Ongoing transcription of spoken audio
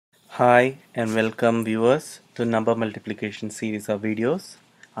Hi and welcome viewers to number multiplication series of videos.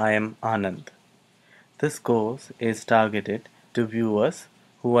 I am Anand. This course is targeted to viewers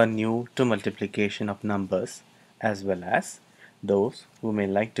who are new to multiplication of numbers as well as those who may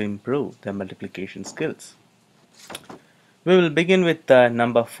like to improve their multiplication skills. We will begin with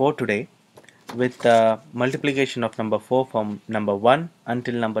number 4 today with multiplication of number 4 from number 1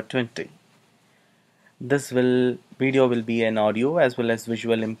 until number 20. This video will be an audio as well as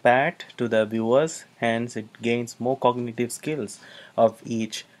visual impact to the viewers, hence it gains more cognitive skills of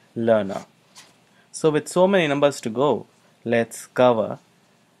each learner. So with so many numbers to go, let's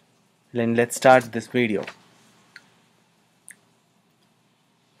start this video.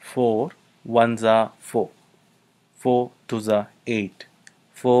 4 ones are 4, 4 twos are 8,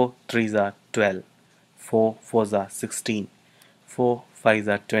 4 threes are 12, 4 fours are 16, 4 fives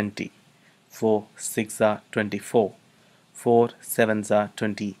are 20, 4 6 are 24, 4 sevens are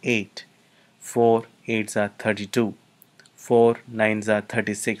 28, 4 eights are 32, 4 nines are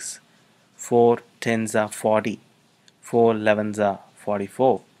 36, 4 tens are 40, 4 elevens are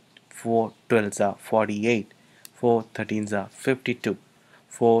 44, 4 twelves are 48, 4 13s are 52,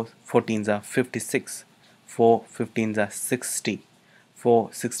 4 14s are 56, 4 15s are 60, 4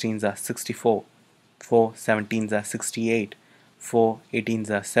 16s are 64, 4 17s are 68, 4 18s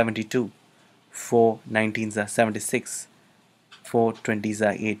are 72, 4 19s are 76, 4 20s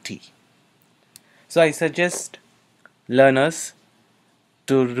are 80. So I suggest learners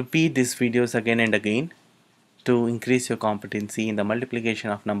to repeat these videos again and again to increase your competency in the multiplication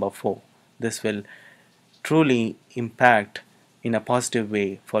of number 4. This will truly impact in a positive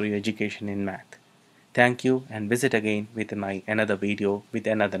way for your education in math. Thank you, and visit again with my another video with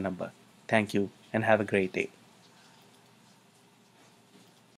another number. Thank you and have a great day.